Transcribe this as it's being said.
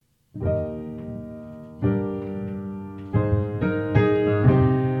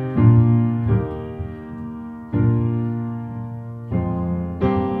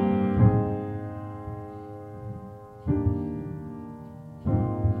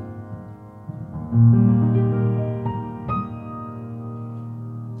Is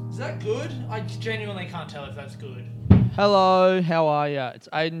that good? I genuinely can't tell if that's good. Hello, how are ya? It's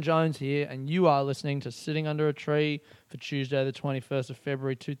Aidan Jones here, and you are listening to Sitting Under a Tree for Tuesday, the 21st of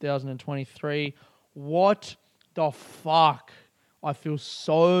February, 2023. What the fuck? I feel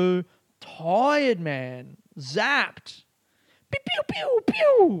so tired, man. Zapped. Pew, pew, pew,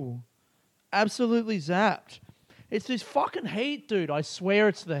 pew. Absolutely zapped. It's this fucking heat, dude. I swear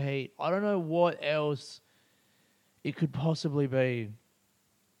it's the heat. I don't know what else it could possibly be.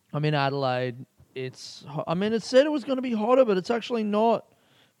 I'm in Adelaide. It said it was going to be hotter, but it's actually not.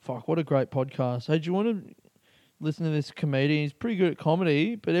 Fuck, what a great podcast. Hey, do you want to listen to this comedian? He's pretty good at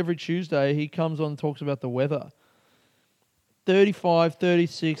comedy, but every Tuesday he comes on and talks about the weather. 35,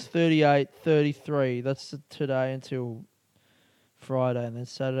 36, 38, 33. That's today until Friday, and then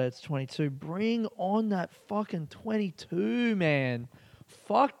Saturday it's 22. Bring on that fucking 22, man.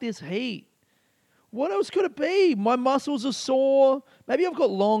 Fuck this heat. What else could it be? My muscles are sore. Maybe I've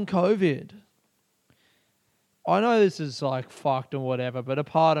got long COVID. I know this is like fucked and whatever, but a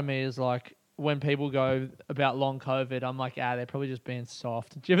part of me is like, when people go about long COVID, I'm like, they're probably just being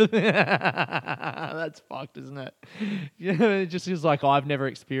soft. Do you ever That's fucked, isn't it? It just is like, I've never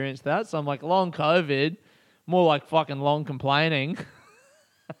experienced that. So I'm like, long COVID, more like fucking long complaining.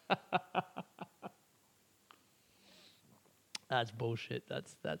 That's bullshit.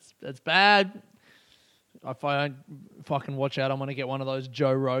 That's bad. If I don't fucking watch out, I'm going to get one of those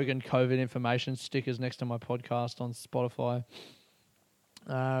Joe Rogan COVID information stickers next to my podcast on Spotify.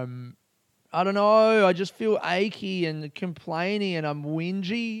 I don't know. I just feel achy and complaining and I'm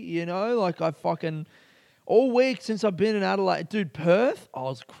whingy, you know? Like I fucking... All week since I've been in Adelaide... Dude, Perth, I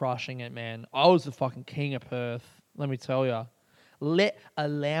was crushing it, man. I was the fucking king of Perth, let me tell you.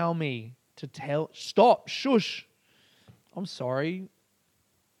 Allow me to tell... Stop. Shush. I'm sorry.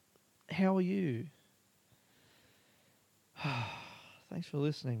 How are you? Thanks for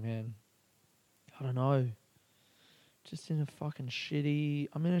listening, man. I don't know. Just in a fucking shitty...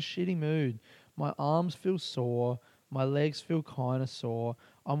 I'm in a shitty mood. My arms feel sore. My legs feel kind of sore.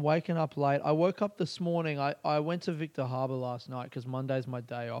 I'm waking up late. I woke up this morning. I went to Victor Harbour last night because Monday's my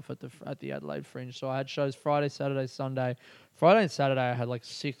day off at the Adelaide Fringe. So I had shows Friday, Saturday, Sunday. Friday and Saturday I had like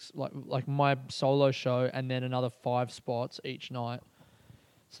 6, like my solo show and then another 5 spots each night.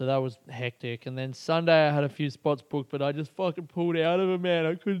 So that was hectic. And then Sunday I had a few spots booked, but I just fucking pulled out of it, man.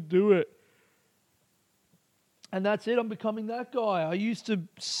 I couldn't do it. And that's it. I'm becoming that guy. I used to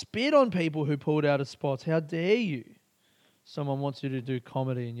spit on people who pulled out of spots. How dare you? Someone wants you to do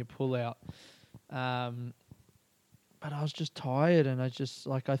comedy and you pull out. But I was just tired, and I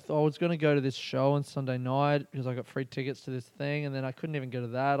thought I was going to go to this show on Sunday night because I got free tickets to this thing, and then I couldn't even go to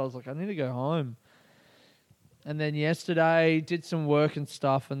that. I was like, I need to go home. And then yesterday, did some work and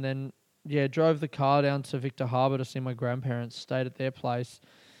stuff, and then, drove the car down to Victor Harbour to see my grandparents, stayed at their place.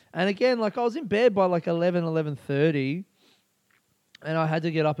 And again, like I was in bed by like 11:30, and I had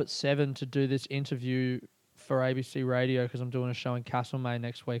to get up at 7 to do this interview for ABC Radio because I'm doing a show in Castlemaine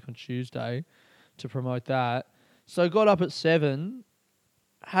next week on Tuesday to promote that. So I got up at 7,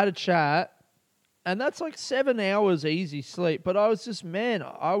 had a chat, and that's like 7 hours easy sleep. But I was just, man,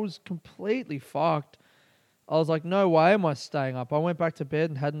 I was completely fucked. I was like, no way am I staying up. I went back to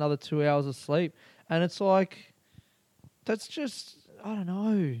bed and had another 2 hours of sleep. And it's like, that's just, I don't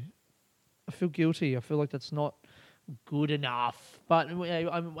know. I feel guilty. I feel like that's not good enough. But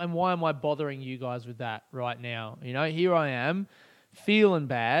and why am I bothering you guys with that right now? You know, here I am feeling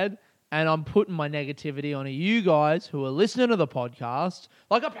bad, and I'm putting my negativity onto you guys who are listening to the podcast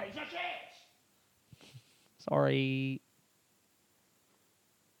like a piece of shit. Sorry.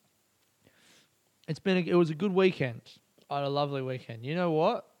 It was a good weekend. I had a lovely weekend. You know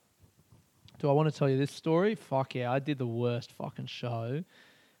what? Do I want to tell you this story? Fuck yeah, I did the worst fucking show.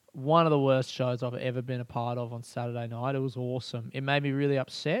 One of the worst shows I've ever been a part of on Saturday night. It was awesome. It made me really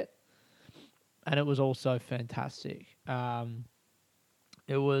upset, and it was also fantastic.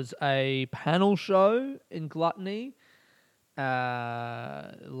 It was a panel show in Gluttony,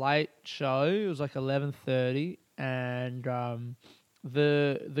 late show. It was like 11:30, and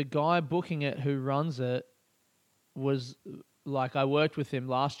the guy booking it, who runs it, was like, I worked with him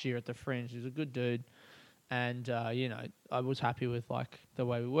last year at the Fringe. He's a good dude. And, I was happy with like the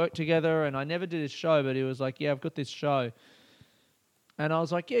way we worked together, and I never did his show, but he was like, yeah, I've got this show. And I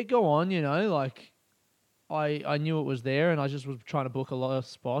was like, yeah, go on, like I knew it was there, and I just was trying to book a lot of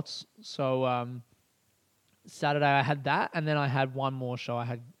spots. So Saturday I had that, and then I had one more show. I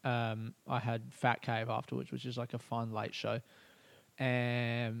had Fat Cave afterwards, which is like a fun late show,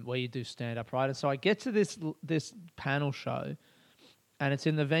 and where you do stand up, right? And so I get to this panel show, and it's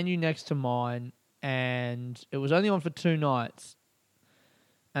in the venue next to mine. and it was only on for 2 nights.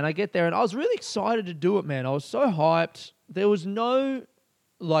 And I get there, and I was really excited to do it, man. I was so hyped. There was no,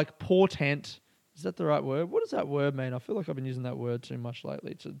 like, portent. Is that the right word? What does that word mean? I feel like I've been using that word too much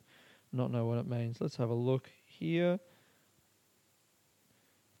lately to not know what it means. Let's have a look here.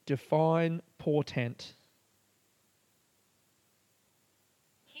 Define portent.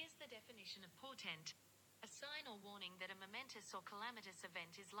 Here's the definition of portent. A sign or warning that a momentous or calamitous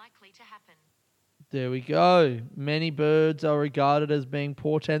event is likely to happen. There we go. Many birds are regarded as being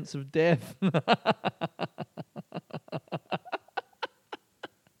portents of death. What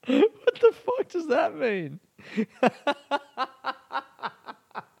the fuck does that mean?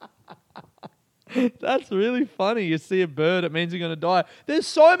 That's really funny. You see a bird, it means you're going to die. There's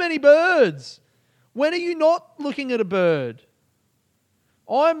so many birds. When are you not looking at a bird?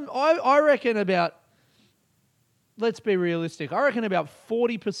 I reckon about, let's be realistic, I reckon about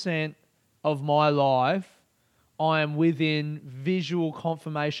 40% of my life I am within visual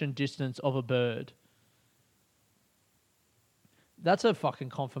confirmation distance of a bird. That's a fucking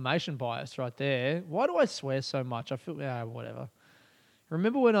confirmation bias right there. Why do I swear so much? I feel, whatever.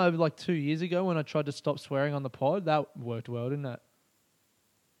 Remember when like 2 years ago when I tried to stop swearing on the pod? That worked well, didn't it?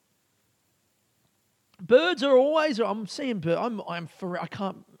 Birds are always, I'm seeing birds. I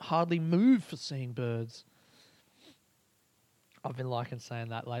can't hardly move for seeing birds. I've been liking saying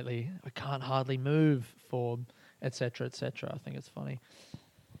that lately. I can't hardly move for etc. etc. I think it's funny.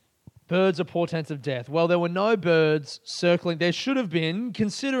 Birds are portents of death. Well, there were no birds circling. There should have been,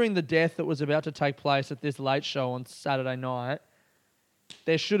 considering the death that was about to take place at this late show on Saturday night.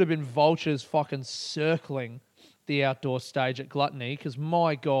 There should have been vultures fucking circling the outdoor stage at Gluttony because,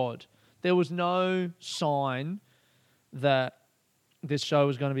 my God, there was no sign that this show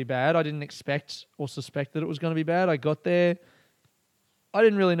was going to be bad. I didn't expect or suspect that it was going to be bad. I got there. I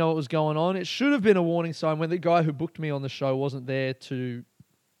didn't really know what was going on. It should have been a warning sign when the guy who booked me on the show wasn't there to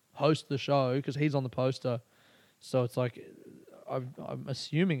host the show because he's on the poster. So it's like, I'm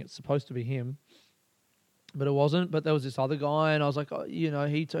assuming it's supposed to be him. But it wasn't. But there was this other guy, and I was like, oh, he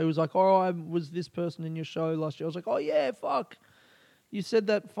was like, oh, I was this person in your show last year. I was like, oh, yeah, fuck. You said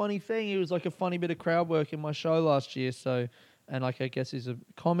that funny thing. It was like a funny bit of crowd work in my show last year. So, and like, I guess he's a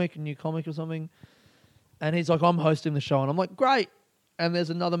new comic or something. And he's like, I'm hosting the show. And I'm like, great. And there's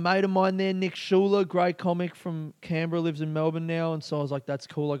another mate of mine there, Nick Schuler, great comic from Canberra, lives in Melbourne now. And so I was like, that's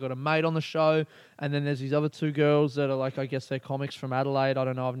cool. I got a mate on the show. And then there's these other 2 girls that are like, I guess they're comics from Adelaide. I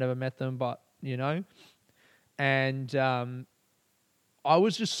don't know. I've never met them, but, And I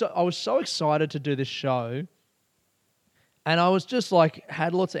was so excited to do this show. And I was just like,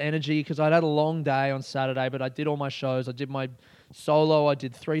 had lots of energy because I'd had a long day on Saturday, but I did all my shows. I did my solo. I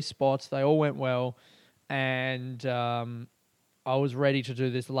did 3 spots. They all went well. And I was ready to do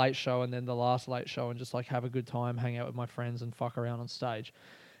this late show and then the last late show and just like have a good time, hang out with my friends and fuck around on stage.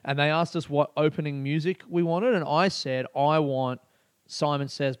 And they asked us what opening music we wanted. And I said, I want Simon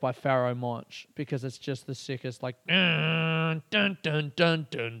Says by Pharoah Monch because it's just the sickest, like, dun, dun, dun, dun,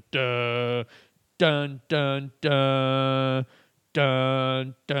 dun, dun, dun, dun, dun,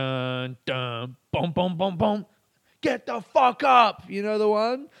 dun, dun, dun, boom, boom, boom, boom. Get the fuck up. You know the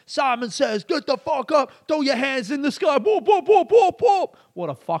one? Simon Says, get the fuck up. Throw your hands in the sky. Boop, boop, boop, boop, boop. What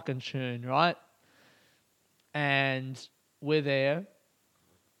a fucking tune, right? And we're there.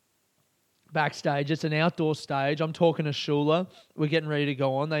 Backstage. It's an outdoor stage. I'm talking to Shula. We're getting ready to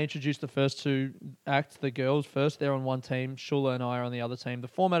go on. They introduced the first 2 acts, the girls first. They're on one team. Shula and I are on the other team. The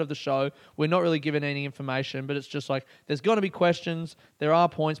format of the show, we're not really given any information, but it's just like, there's going to be questions. There are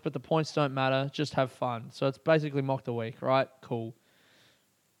points, but the points don't matter. Just have fun. So it's basically Mock the Week, right? Cool.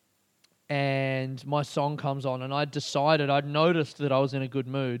 And my song comes on, and I'd noticed that I was in a good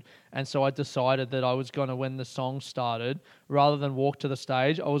mood, and so I decided that I was going to, when the song started, rather than walk to the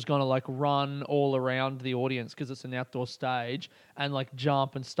stage, I was going to like run all around the audience because it's an outdoor stage and like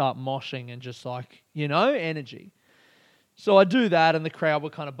jump and start moshing and just like, energy. So I do that, and the crowd were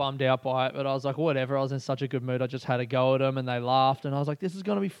kind of bummed out by it, but I was like, whatever, I was in such a good mood, I just had a go at them, and they laughed, and I was like, this is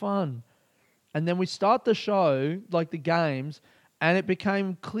going to be fun. And then we start the show, like the games, and it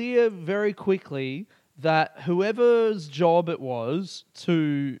became clear very quickly that whoever's job it was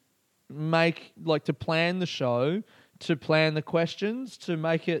to to plan the show, to plan the questions, to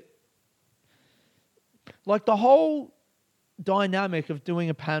make it, like the whole dynamic of doing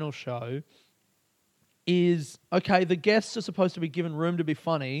a panel show is, okay, the guests are supposed to be given room to be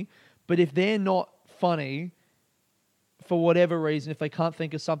funny, but if they're not funny, for whatever reason, if they can't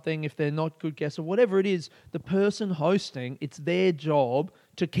think of something, if they're not good guests or whatever it is, the person hosting, it's their job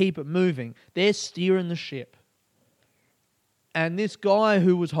to keep it moving. They're steering the ship. And this guy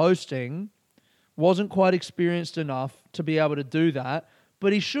who was hosting wasn't quite experienced enough to be able to do that,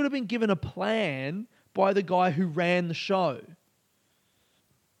 but he should have been given a plan by the guy who ran the show.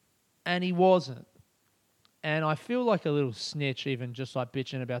 And he wasn't. And I feel like a little snitch even just like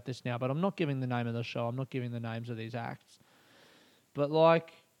bitching about this now, but I'm not giving the name of the show. I'm not giving the names of these acts. But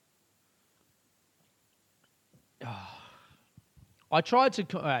like, I tried to,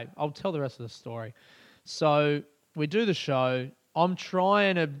 okay, I'll tell the rest of the story. So we do the show. I'm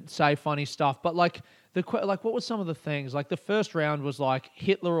trying to say funny stuff, but like what were some of the things? Like the first round was like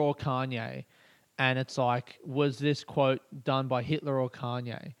Hitler or Kanye. And it's like, was this quote done by Hitler or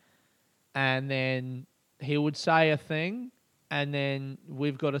Kanye? And then he would say a thing, and then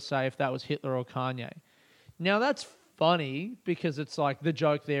we've got to say if that was Hitler or Kanye. Now that's funny because it's like the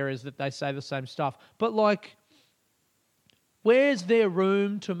joke there is that they say the same stuff. But like, where's there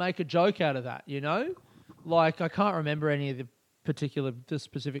room to make a joke out of that, you know? Like, I can't remember any of the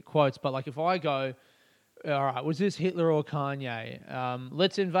specific quotes, but like if I go, all right, was this Hitler or Kanye?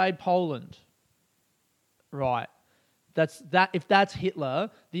 Let's invade Poland. Right. If that's Hitler,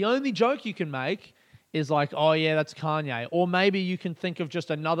 the only joke you can make is like, oh yeah, that's Kanye. Or maybe you can think of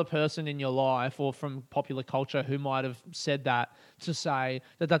just another person in your life or from popular culture who might have said that to say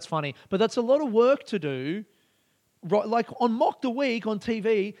that that's funny. But that's a lot of work to do. Right, like on Mock the Week on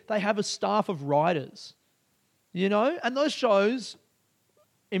TV, they have a staff of writers, you know? And those shows,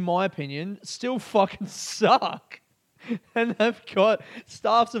 in my opinion, still fucking suck. And they've got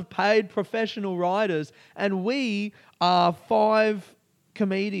staffs of paid professional writers. And we are 5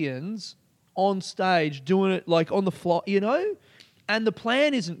 comedians on stage doing it like on the fly, you know? And the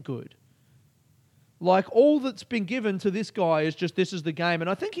plan isn't good. Like all that's been given to this guy is just this is the game. And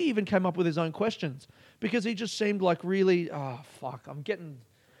I think he even came up with his own questions because he just seemed like really, I'm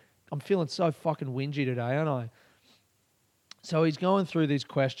feeling so fucking whingy today, aren't I? So he's going through these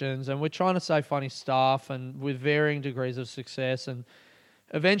questions and we're trying to say funny stuff and with varying degrees of success. And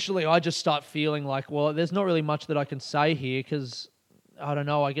eventually I just start feeling like, well, there's not really much that I can say here because, I don't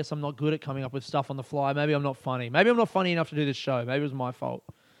know, I guess I'm not good at coming up with stuff on the fly. Maybe I'm not funny. Maybe I'm not funny enough to do this show. Maybe it was my fault.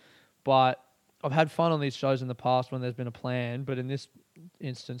 But I've had fun on these shows in the past when there's been a plan. But in this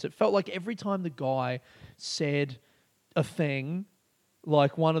instance, it felt like every time the guy said a thing,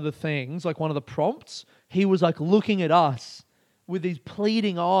 like one of the things, like one of the prompts, he was like looking at us with these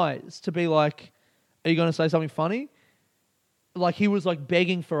pleading eyes to be like, are you going to say something funny? Like he was like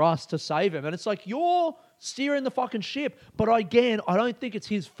begging for us to save him. And it's like, you're steering the fucking ship. But again, I don't think it's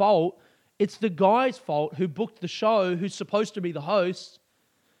his fault. It's the guy's fault who booked the show, who's supposed to be the host,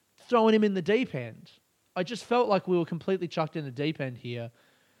 throwing him in the deep end. I just felt like we were completely chucked in the deep end here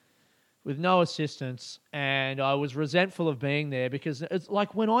with no assistance. And I was resentful of being there because it's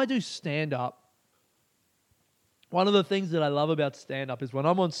like when I do stand-up, one of the things that I love about stand-up is when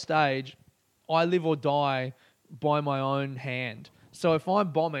I'm on stage, I live or die by my own hand. So if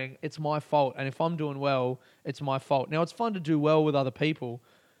I'm bombing, it's my fault. And if I'm doing well, it's my fault. Now, it's fun to do well with other people.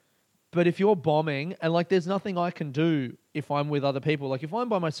 But if you're bombing, and like there's nothing I can do if I'm with other people. Like if I'm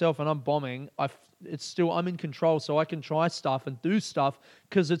by myself and I'm bombing, I'm in control. So I can try stuff and do stuff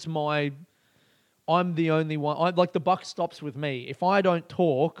because I'm the only one. Like the buck stops with me. If I don't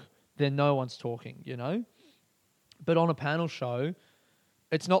talk, then no one's talking, you know? But on a panel show,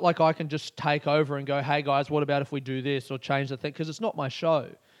 it's not like I can just take over and go, hey guys, what about if we do this or change the thing? Because it's not my show.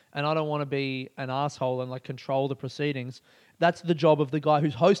 And I don't want to be an asshole and like control the proceedings. That's the job of the guy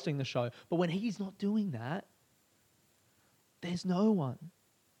who's hosting the show. But when he's not doing that, there's no one.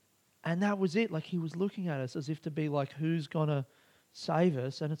 And that was it. Like he was looking at us as if to be like, who's going to save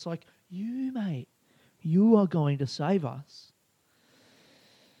us? And it's like, you, mate, you are going to save us.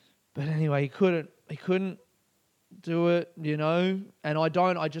 But anyway, he couldn't do it, you know, and I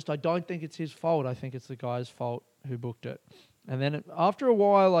don't think it's his fault. I think it's the guy's fault who booked it. And then after a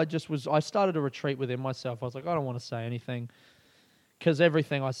while, I started to retreat within myself. I was like, I don't want to say anything because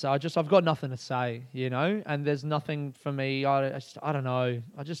everything I say, I've got nothing to say, you know, and there's nothing for me. I don't know.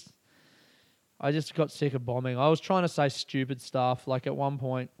 I just got sick of bombing. I was trying to say stupid stuff. Like at one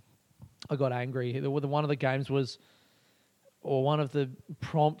point, I got angry. One of the games was, or one of the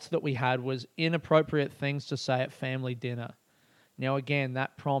prompts that we had was inappropriate things to say at family dinner. Now, again,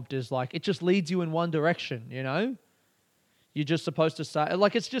 that prompt is like, it just leads you in one direction, you know? You're just supposed to say,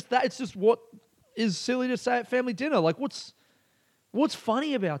 like, it's just what is silly to say at family dinner. Like, what's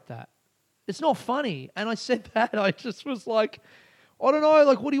funny about that? It's not funny. And I said that, I just was like, I don't know,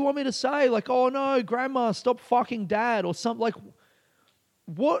 like, what do you want me to say? Like, oh no, grandma, stop fucking dad, or something. Like,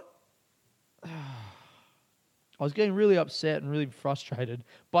 what? I was getting really upset and really frustrated,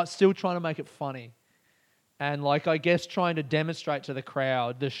 but still trying to make it funny. And like, I guess trying to demonstrate to the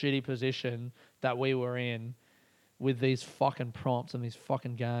crowd the shitty position that we were in with these fucking prompts and these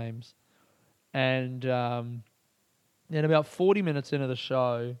fucking games. And then about 40 minutes into the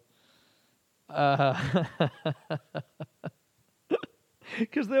show,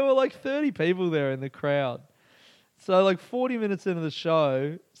 because there were like 30 people there in the crowd. So like 40 minutes into the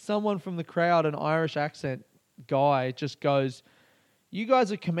show, someone from the crowd, an Irish accent guy, just goes, "You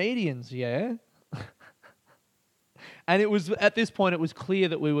guys are comedians, yeah?" And it was, at this point, it was clear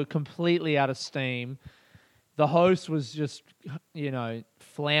that we were completely out of steam. The host was just,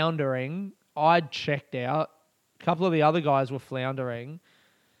 floundering. I'd checked out. A couple of the other guys were floundering.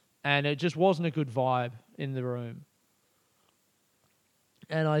 And it just wasn't a good vibe in the room.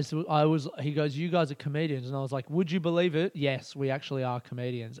 And he goes, "You guys are comedians." And I was like, "Would you believe it? Yes, we actually are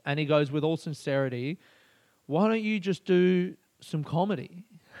comedians." And he goes, with all sincerity, "Why don't you just do some comedy?"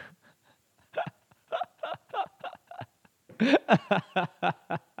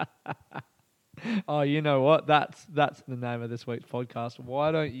 Oh, you know what? That's the name of this week's podcast.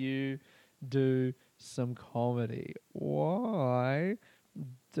 Why don't you do some comedy? Why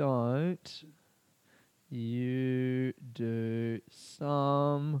don't you do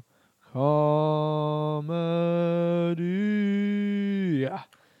some comedy? Yeah,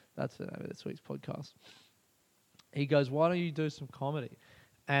 that's the name of this week's podcast. He goes, "Why don't you do some comedy?"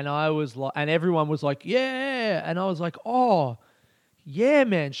 And I was like, and everyone was like, "Yeah." And I was like, "Oh, yeah,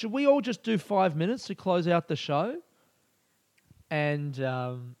 man. Should we all just do 5 minutes to close out the show?" And they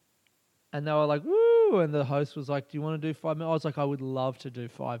were like, "Woo!" And the host was like, "Do you want to do 5 minutes?" I was like, "I would love to do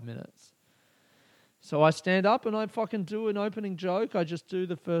 5 minutes." So I stand up and I fucking do an opening joke. I just do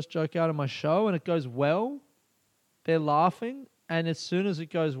the first joke out of my show, and it goes well. They're laughing. And as soon as it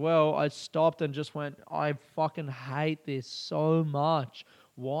goes well, I stopped and just went, "I fucking hate this so much.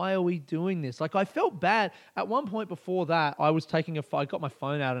 Why are we doing this?" Like, I felt bad. At one point before that, I got my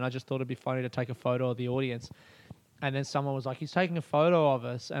phone out and I just thought it'd be funny to take a photo of the audience. And then someone was like, "He's taking a photo of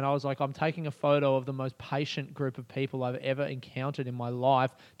us." And I was like, "I'm taking a photo of the most patient group of people I've ever encountered in my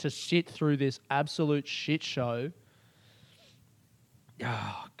life to sit through this absolute shit show."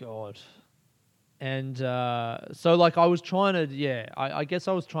 Oh, God. And so, like, I was trying to, I guess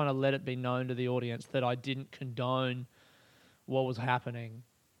I was trying to let it be known to the audience that I didn't condone what was happening.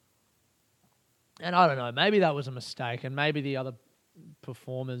 And I don't know, maybe that was a mistake, and maybe the other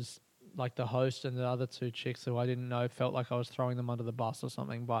performers, like the host and the other two chicks who I didn't know, felt like I was throwing them under the bus or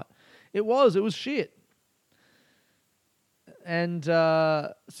something, but it was shit. And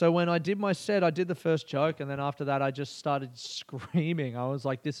so when I did my set, I did the first joke, and then after that I just started screaming. I was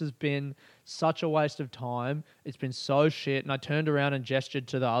like, "This has been such a waste of time. It's been so shit." And I turned around and gestured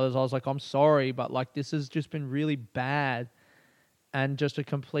to the others. I was like, "I'm sorry, but like, this has just been really bad and just a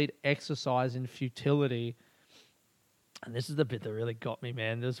complete exercise in futility." And this is the bit that really got me,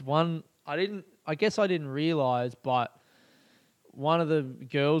 man. There's one, I guess I didn't realize, but one of the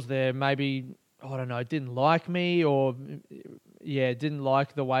girls there maybe, I don't know, didn't like me, or didn't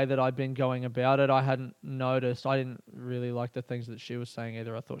like the way that I'd been going about it. I hadn't noticed. I didn't really like the things that she was saying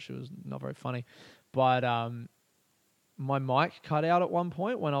either. I thought she was not very funny. But my mic cut out at one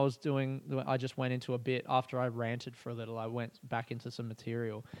point when I just went into a bit after I ranted for a little. I went back into some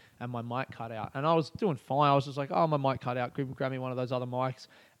material and my mic cut out. And I was doing fine. I was just like, "Oh, my mic cut out. Grab me one of those other mics."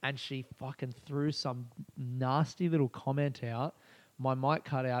 And she fucking threw some nasty little comment out. My mic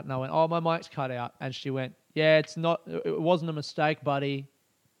cut out. And I went, "Oh, my mic's cut out." And she went, "Yeah, it wasn't a mistake, buddy."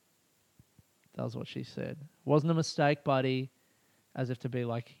 That was what she said. "Wasn't a mistake, buddy." As if to be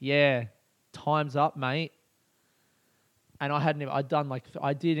like, "Yeah, time's up, mate." And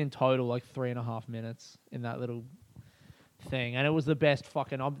I did in total like 3.5 minutes in that little thing. And it was the best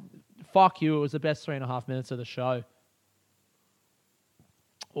fuck you, it was the best 3.5 minutes of the show.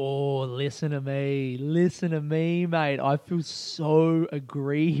 Oh, listen to me, mate. I feel so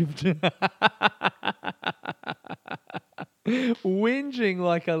aggrieved. Whinging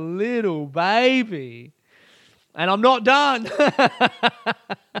like a little baby. And I'm not done.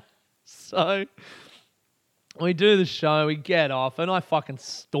 So we do the show, we get off, and I fucking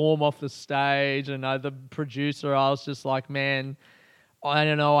storm off the stage. And the producer, I was just like, "Man, I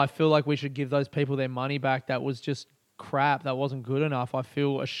don't know. I feel like we should give those people their money back. That was just crap. That wasn't good enough. I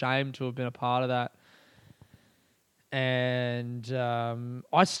feel ashamed to have been a part of that." And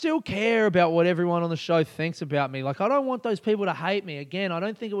I still care about what everyone on the show thinks about me. Like, I don't want those people to hate me. Again, I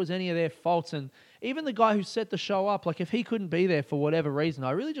don't think it was any of their faults. And even the guy who set the show up, like, if he couldn't be there for whatever reason,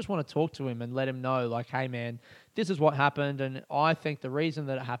 I really just want to talk to him and let him know, like, "Hey, man, this is what happened. And I think the reason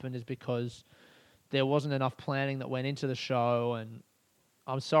that it happened is because there wasn't enough planning that went into the show. And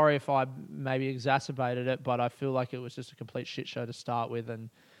I'm sorry if I maybe exacerbated it, but I feel like it was just a complete shit show to start with and,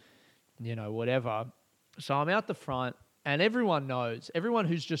 whatever. So I'm out the front and everyone knows, everyone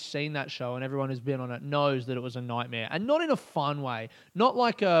who's just seen that show and everyone who's been on it knows that it was a nightmare, and not in a fun way. Not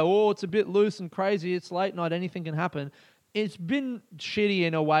like, it's a bit loose and crazy, it's late night, anything can happen. It's been shitty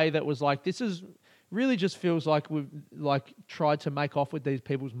in a way that was like, this is really just feels like we've like tried to make off with these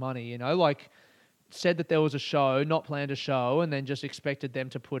people's money, like said that there was a show, not planned a show, and then just expected them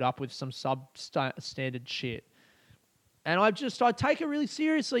to put up with some substandard shit. And I take it really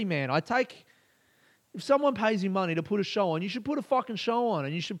seriously, man. If someone pays you money to put a show on, you should put a fucking show on,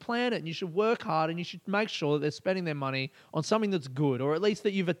 and you should plan it, and you should work hard, and you should make sure that they're spending their money on something that's good, or at least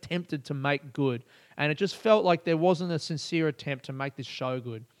that you've attempted to make good. And it just felt like there wasn't a sincere attempt to make this show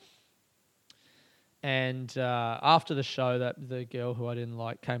good. And after the show, that the girl who I didn't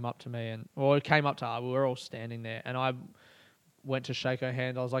like came up to me, came up to her. We were all standing there, and I went to shake her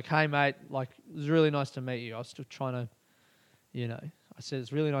hand. I was like, "Hey, mate, like it was really nice to meet you." I was still trying to, I said,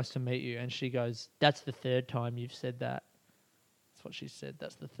 "It's really nice to meet you," and she goes, "That's the third time you've said that." That's what she said.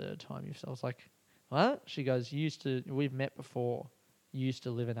 That's the third time you've said. I was like, "What?" She goes, "We've met before. You used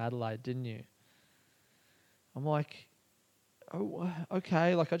to live in Adelaide, didn't you?" I'm like, "Oh,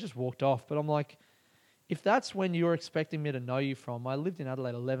 okay." Like I just walked off, but I'm like, if that's when you're expecting me to know you from, I lived in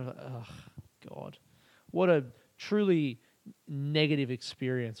Adelaide 11. Oh, God. What a truly negative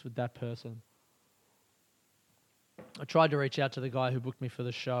experience with that person. I tried to reach out to the guy who booked me for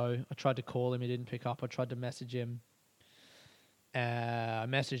the show. I tried to call him. He didn't pick up. I tried to message him. I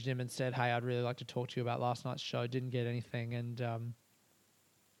messaged him and said, "Hey, I'd really like to talk to you about last night's show." Didn't get anything. And that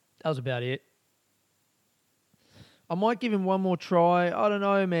was about it. I might give him one more try. I don't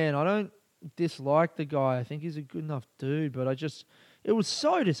know, man. I don't dislike the guy. I think he's a good enough dude, but it was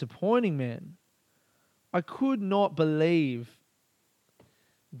so disappointing, man. I could not believe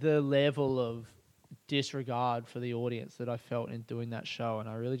the level of disregard for the audience that I felt in doing that show, and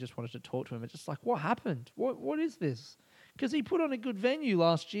I really just wanted to talk to him. It's just like, what happened? What is this? Because he put on a good venue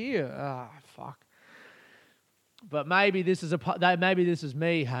last year. Fuck. But maybe this is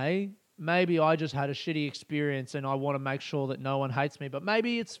me, hey? Maybe I just had a shitty experience and I want to make sure that no one hates me, but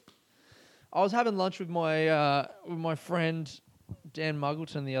maybe I was having lunch with my friend Dan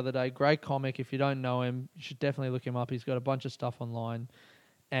Muggleton the other day. Great comic. If you don't know him, you should definitely look him up. He's got a bunch of stuff online.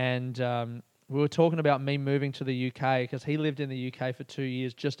 And we were talking about me moving to the UK because he lived in the UK for 2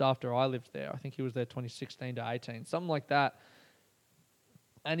 years just after I lived there. I think he was there 2016 to 18, something like that.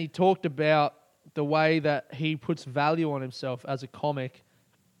 And he talked about the way that he puts value on himself as a comic.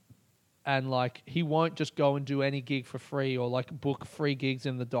 And like he won't just go and do any gig for free or like book free gigs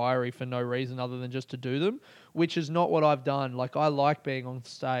in the diary for no reason other than just to do them, which is not what I've done. Like I like being on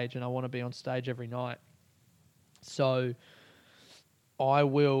stage and I want to be on stage every night. So I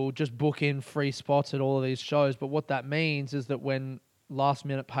will just book in free spots at all of these shows. But what that means is that when last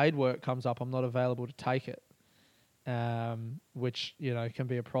minute paid work comes up, I'm not available to take it, which, can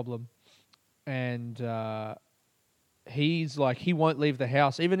be a problem. And he's like, he won't leave the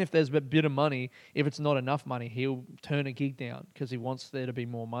house. Even if there's a bit of money, if it's not enough money, he'll turn a gig down because he wants there to be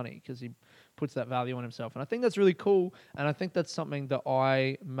more money because he puts that value on himself. And I think that's really cool. And I think that's something that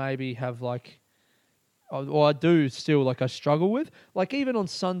I maybe have I do still, I struggle with. Like even on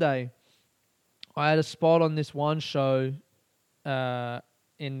Sunday, I had a spot on this one show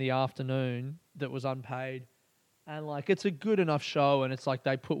in the afternoon that was unpaid. And it's a good enough show and it's like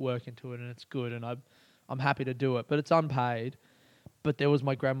they put work into it and it's good and I'm happy to do it, but it's unpaid. But there was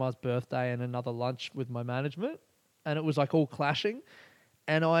my grandma's birthday and another lunch with my management, and it was all clashing.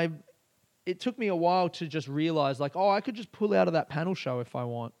 And it took me a while to just realize I could just pull out of that panel show if I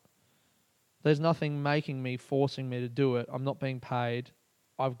want. There's nothing forcing me to do it. I'm not being paid.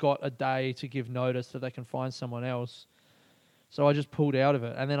 I've got a day to give notice so they can find someone else. So I just pulled out of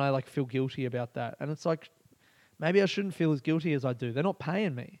it, and then I feel guilty about that. And it's maybe I shouldn't feel as guilty as I do. They're not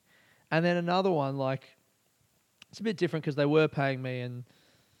paying me. And then another one, it's a bit different because they were paying me and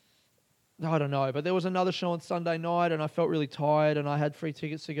I don't know. But there was another show on Sunday night and I felt really tired and I had free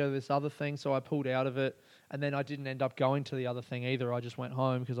tickets to go to this other thing. So I pulled out of it and then I didn't end up going to the other thing either. I just went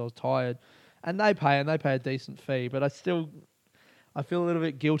home because I was tired. And they pay a decent fee. But I feel a little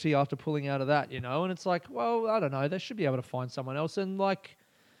bit guilty after pulling out of that, And it's well, I don't know. They should be able to find someone else. And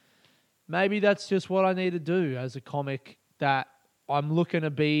maybe that's just what I need to do as a comic, that I'm looking to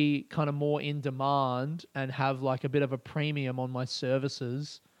be kind of more in demand and have a bit of a premium on my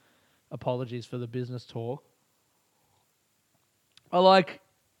services. Apologies for the business talk.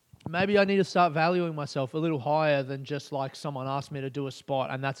 Maybe I need to start valuing myself a little higher than just someone asked me to do a spot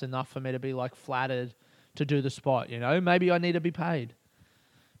and that's enough for me to be flattered to do the spot, Maybe I need to be paid.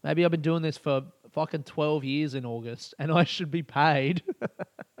 Maybe I've been doing this for fucking 12 years in August and I should be paid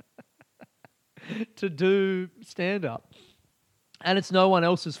to do stand-up. And it's no one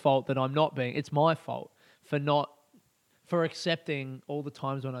else's fault that I'm not being. It's my fault for accepting all the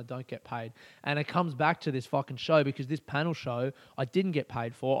times when I don't get paid. And it comes back to this fucking show because this panel show I didn't get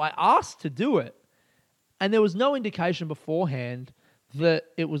paid for. I asked to do it. And there was no indication beforehand that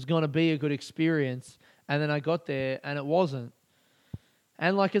it was going to be a good experience. And then I got there and it wasn't.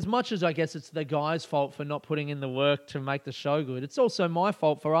 And like, as much as I guess it's the guy's fault for not putting in the work to make the show good, it's also my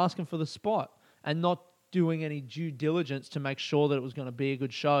fault for asking for the spot and not doing any due diligence to make sure that it was going to be a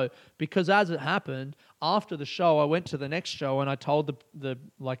good show. Because as it happened, after the show, I went to the next show and I told the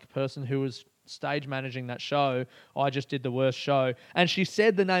like person who was stage managing that show, I just did the worst show. And she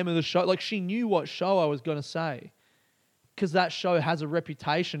said the name of the show, like she knew what show I was going to say. Because that show has a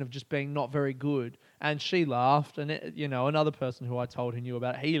reputation of just being not very good. And she laughed, and another person who I told who knew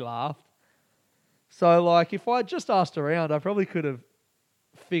about it, he laughed. So like, if I just asked around, I probably could have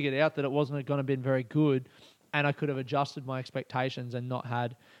figured out that it wasn't going to be very good, and I could have adjusted my expectations and not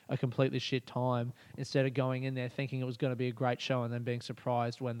had a completely shit time instead of going in there thinking it was going to be a great show and then being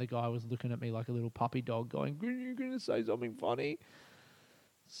surprised when the guy was looking at me like a little puppy dog going, "Are you going to say something funny?"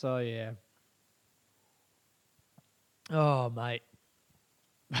 So yeah. Oh, mate.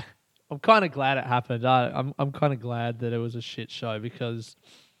 I'm kind of glad it happened. I'm kind of glad that it was a shit show because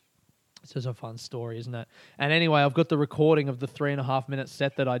it's just a fun story, isn't it? And anyway, I've got the recording of the 3.5-minute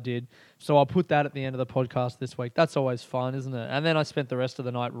set that I did, so I'll put that at the end of the podcast this week. That's always fun, isn't it? And then I spent the rest of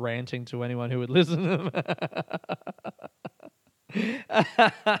the night ranting to anyone who would listen to them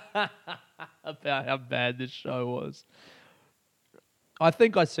about how bad this show was. I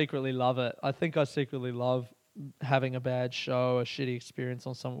think I secretly love it. I think I secretly love having a bad show, a shitty experience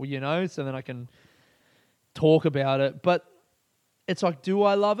on something, so then I can talk about it. But it's like, do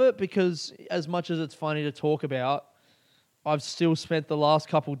I love it? Because as much as it's funny to talk about, I've still spent the last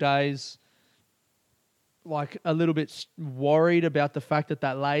couple days like a little bit worried about the fact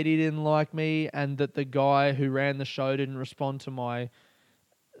that lady didn't like me and that the guy who ran the show didn't respond to my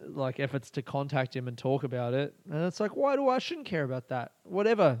like efforts to contact him and talk about it. And it's like, I shouldn't care about that.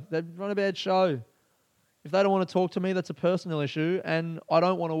 Whatever. They run a bad show. If they don't want to talk to me, that's a personal issue, and I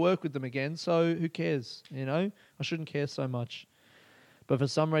don't want to work with them again, so who cares, I shouldn't care so much. But for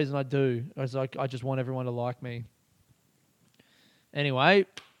some reason I do. It's like I just want everyone to like me. Anyway,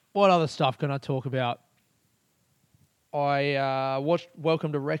 what other stuff can I talk about? I watched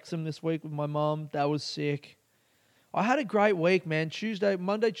Welcome to Wrexham this week with my mum. That was sick. I had a great week, man.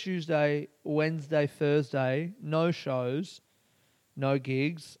 Monday, Tuesday, Wednesday, Thursday, no shows, no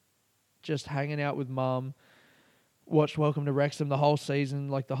gigs. Just hanging out with mum. Watched Welcome to Wrexham the whole season,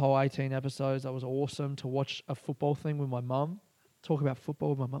 like the whole 18 episodes. That was awesome to watch a football thing with my mum. Talk about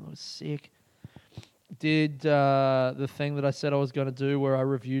football with my mum. That was sick. Did the thing that I said I was going to do where I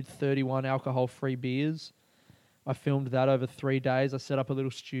reviewed 31 alcohol-free beers. I filmed that over 3 days. I set up a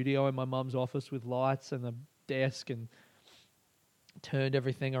little studio in my mum's office with lights and a desk and turned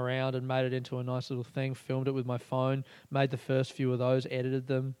everything around and made it into a nice little thing. Filmed it with my phone. Made the first few of those. Edited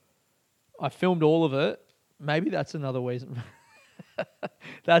them. I filmed all of it. Maybe that's another reason.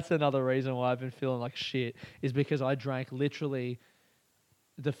 That's another reason why I've been feeling like shit, is because I drank literally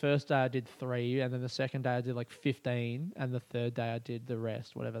the first day I did 3, and then the second day I did like 15, and the third day I did the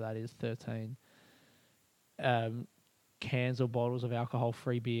rest, whatever that is, 13 cans or bottles of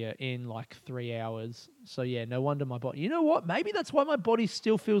alcohol-free beer in like 3 hours. So yeah, no wonder my body... You know what? Maybe that's why my body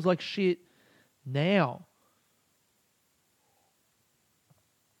still feels like shit now.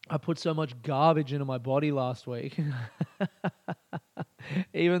 I put so much garbage into my body last week.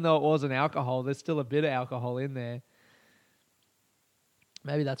 Even though it wasn't alcohol, there's still a bit of alcohol in there.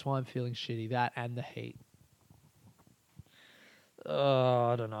 Maybe that's why I'm feeling shitty. That and the heat.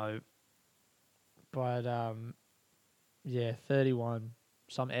 I don't know. But, yeah, 31.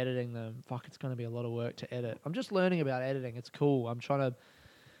 So I'm editing them. Fuck, it's going to be a lot of work to edit. I'm just learning about editing. It's cool. I'm trying to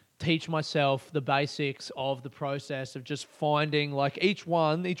teach myself the basics of the process of just finding, like, each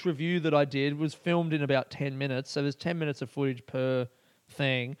review that I did was filmed in about 10 minutes. So there's 10 minutes of footage per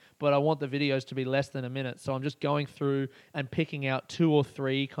thing, but I want the videos to be less than a minute. So I'm just going through and picking out 2 or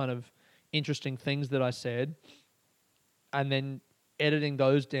 3 kind of interesting things that I said and then editing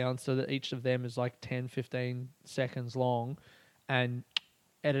those down so that each of them is like 10, 15 seconds long and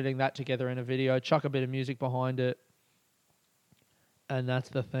editing that together in a video, chuck a bit of music behind it. And that's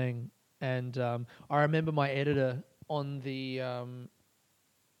the thing. And I remember my editor on the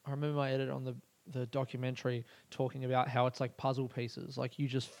the documentary talking about how it's like puzzle pieces. Like you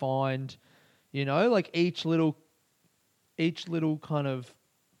just find, like each little kind of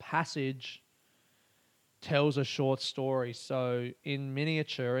passage tells a short story. So in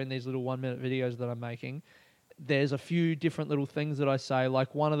miniature, in these little 1 minute videos that I'm making, there's a few different little things that I say.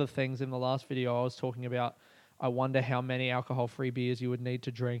 Like one of the things in the last video I was talking about, I wonder how many alcohol-free beers you would need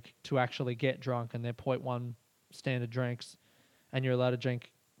to drink to actually get drunk, and they're 0.1 standard drinks, and you're allowed to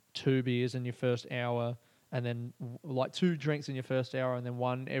drink 2 beers in your first hour, and then like 2 drinks in your first hour, and then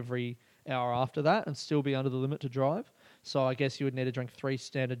 1 every hour after that, and still be under the limit to drive. So I guess you would need to drink 3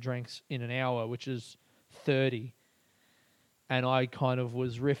 standard drinks in an hour, which is 30. And I kind of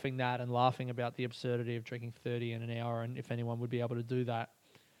was riffing that and laughing about the absurdity of drinking 30 in an hour, and if anyone would be able to do that.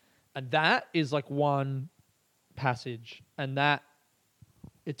 And that is like one passage, and that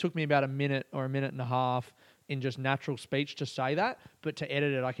it took me about a minute or a minute and a half in just natural speech to say that, but to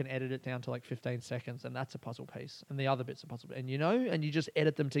edit it, I can edit it down to like 15 seconds, and that's a puzzle piece, and the other bit's a puzzle, and and you just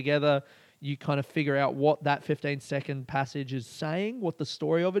edit them together. You kind of figure out what that 15-second passage is saying, what the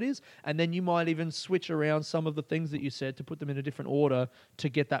story of it is, and then you might even switch around some of the things that you said to put them in a different order to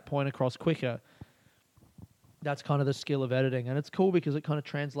get that point across quicker. That's kind of the skill of editing, and it's cool because it kind of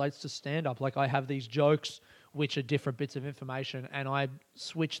translates to stand-up. Like I have these jokes which are different bits of information, and I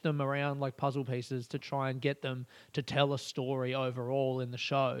switch them around like puzzle pieces to try and get them to tell a story overall in the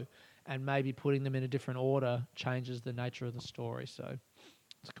show, and maybe putting them in a different order changes the nature of the story. So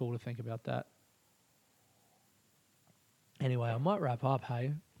it's cool to think about that. Anyway, I might wrap up,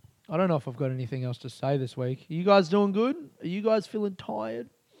 hey? I don't know if I've got anything else to say this week. Are you guys doing good? Are you guys feeling tired?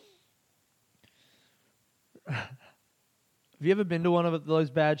 Have you ever been to one of those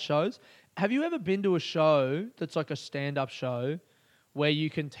bad shows? Have you ever been to a show that's like a stand-up show where you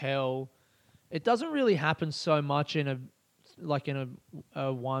can tell it doesn't really happen so much in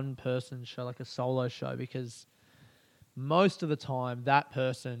a one-person show, like a solo show, because most of the time that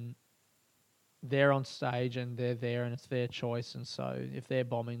person, they're on stage and they're there and it's their choice, and so if they're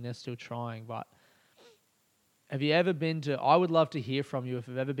bombing, they're still trying. But have you ever been to, I would love to hear from you if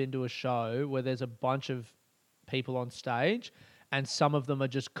you've ever been to a show where there's a bunch of people on stage and some of them are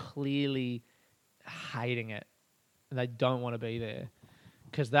just clearly hating it and they don't want to be there.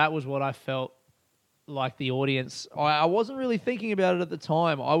 Because that was what I felt like the audience... I wasn't really thinking about it at the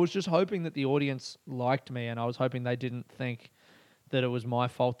time. I was just hoping that the audience liked me, and I was hoping they didn't think that it was my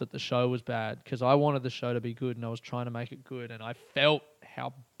fault that the show was bad, because I wanted the show to be good and I was trying to make it good, and I felt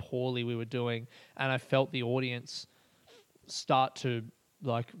how poorly we were doing, and I felt the audience start to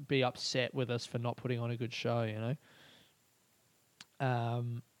like be upset with us for not putting on a good show, you know?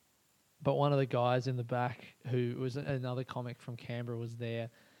 But one of the guys in the back, who was another comic from Canberra, was there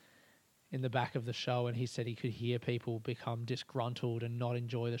in the back of the show, and he said he could hear people become disgruntled and not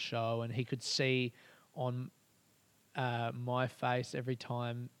enjoy the show, and he could see on my face every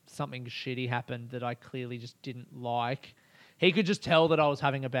time something shitty happened that I clearly just didn't like. He could just tell that I was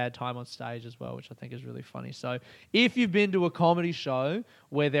having a bad time on stage as well, which I think is really funny. So if you've been to a comedy show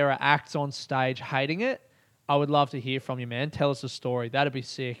where there are acts on stage hating it, I would love to hear from you, man. Tell us a story. That'd be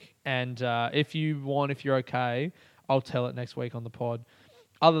sick. And if you're okay, I'll tell it next week on the pod.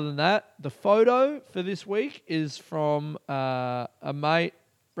 Other than that, the photo for this week is from a mate,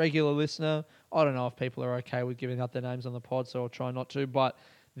 regular listener. I don't know if people are okay with giving out their names on the pod, so I'll try not to. But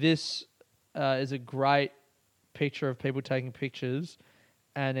this is a great picture of people taking pictures,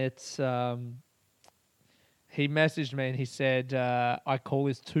 and it's he messaged me and he said, I call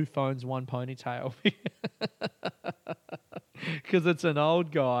this 2 phones, 1 ponytail, because it's an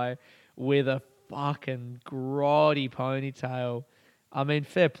old guy with a fucking grotty ponytail. I mean,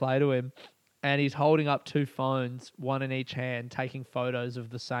 fair play to him. And he's holding up 2 phones, 1 in each hand, taking photos of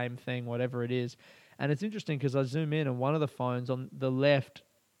the same thing, whatever it is. And it's interesting because I zoom in and one of the phones on the left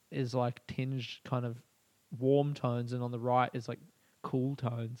is like tinged kind of warm tones, and on the right is like cool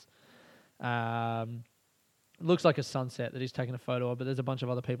tones. Looks like a sunset that he's taking a photo of, but there's a bunch of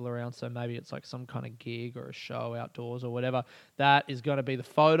other people around, so maybe it's like some kind of gig or a show outdoors or whatever. That is going to be the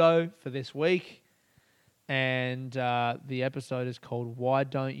photo for this week. And the episode is called Why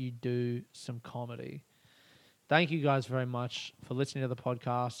Don't You Do Some Comedy? Thank you guys very much for listening to the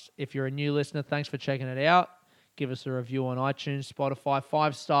podcast. If you're a new listener, thanks for checking it out. Give us a review on iTunes, Spotify,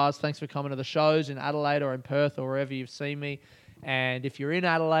 5 stars. Thanks for coming to the shows in Adelaide or in Perth or wherever you've seen me. And if you're in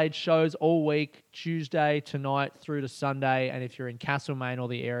Adelaide, shows all week, Tuesday, tonight through to Sunday. And if you're in Castlemaine or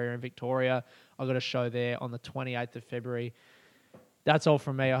the area in Victoria, I've got a show there on the 28th of February. That's all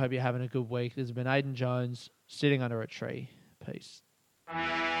from me. I hope you're having a good week. This has been Aidan Jones, sitting under a tree. Peace.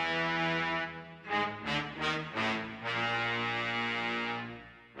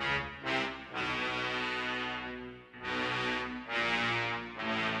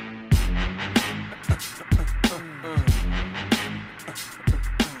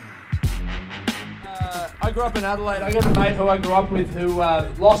 I grew up in Adelaide. I got a mate who I grew up with who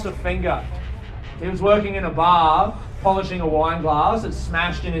lost a finger. He was working in a bar, polishing a wine glass. It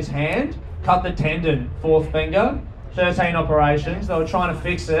smashed in his hand, cut the tendon, fourth finger. 13 operations. They were trying to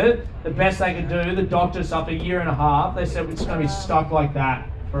fix it. The best they could do, the doctors, after a year and a half, they said it's going to be stuck like that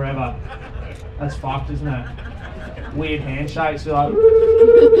forever. That's fucked, isn't it? Weird handshakes. You're like,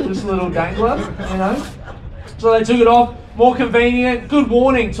 just a little dangler, you know? So they took it off. More convenient. Good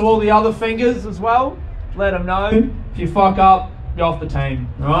warning to all the other fingers as well. Let them know. If you fuck up, you're off the team,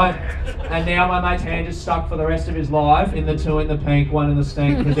 right? And now my mate's hand is stuck for the rest of his life in the 2 in the pink, 1 in the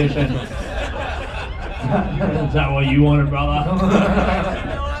stink position. Is that what you wanted, brother?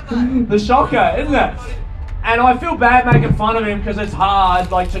 The shocker, isn't it? And I feel bad making fun of him because it's hard,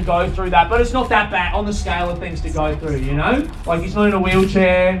 like, to go through that. But it's not that bad on the scale of things to go through, you know? Like, he's not in a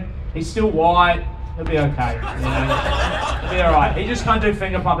wheelchair. He's still white. He'll be okay, you know? He'll be all right. He just can't do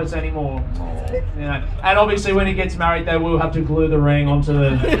finger puppets anymore, you know? And obviously, when he gets married, they will have to glue the ring onto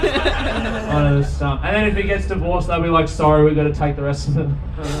the stump. And then if he gets divorced, they'll be like, sorry, we've got to take the rest of them.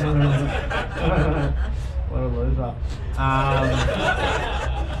 What a loser.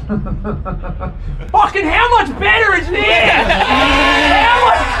 Fucking how much better is this? How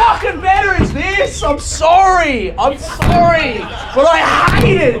much fucking better is this? I'm sorry. But I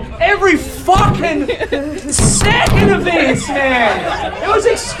hated every fucking second of this, man. It was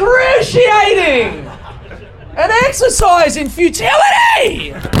excruciating. An exercise in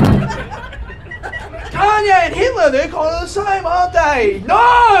futility. Kanye and Hitler, they're kind of the same, aren't they?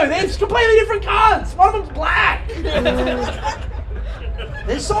 No, they're completely different cunts. One of them's black.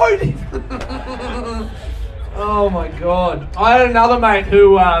 They're so different. Oh my God. I had another mate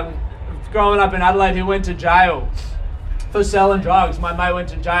who, growing up in Adelaide, who went to jail for selling drugs. My mate went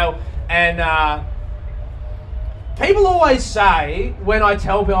to jail, and people always say, when I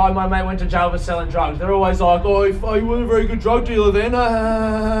tell people, oh, my mate went to jail for selling drugs, they're always like, oh, you weren't a very good drug dealer then.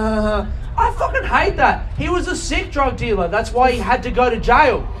 I fucking hate that. He was a sick drug dealer. That's why he had to go to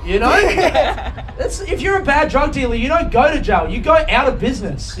jail, you know? If you're a bad drug dealer, you don't go to jail. You go out of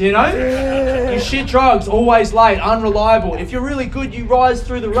business, you know? You shit drugs, always late, unreliable. If you're really good, you rise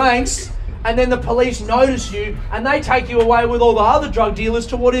through the ranks, and then the police notice you, and they take you away with all the other drug dealers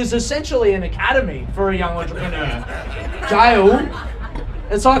to what is essentially an academy for a young entrepreneur. Jail,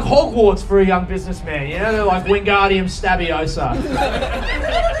 it's like Hogwarts for a young businessman, you know? They're like Wingardium Staviosa.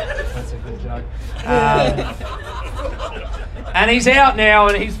 That's a good joke. And he's out now,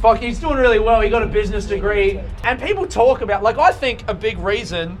 and he's doing really well. He got a business degree, and people talk about, like, I think a big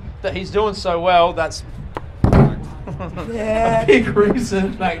reason that he's doing so well, that's Yeah. a big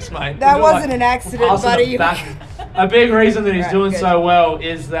reason. Thanks, mate. That wasn't an accident, buddy. A big reason that he's Right, doing good. so well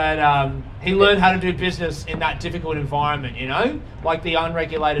is that he learned how to do business in that difficult environment, you know? Like the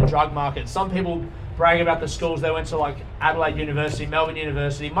unregulated drug market. Some people brag about the schools they went to, like Adelaide University, Melbourne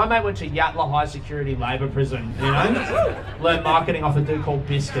University. My mate went to Yatala High Security Labour Prison, you know? Learned marketing off a dude called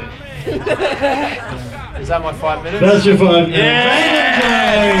Biscuit. Is that my 5 minutes? That's your 5 minutes.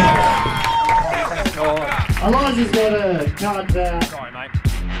 Yeah! Elijah's got a card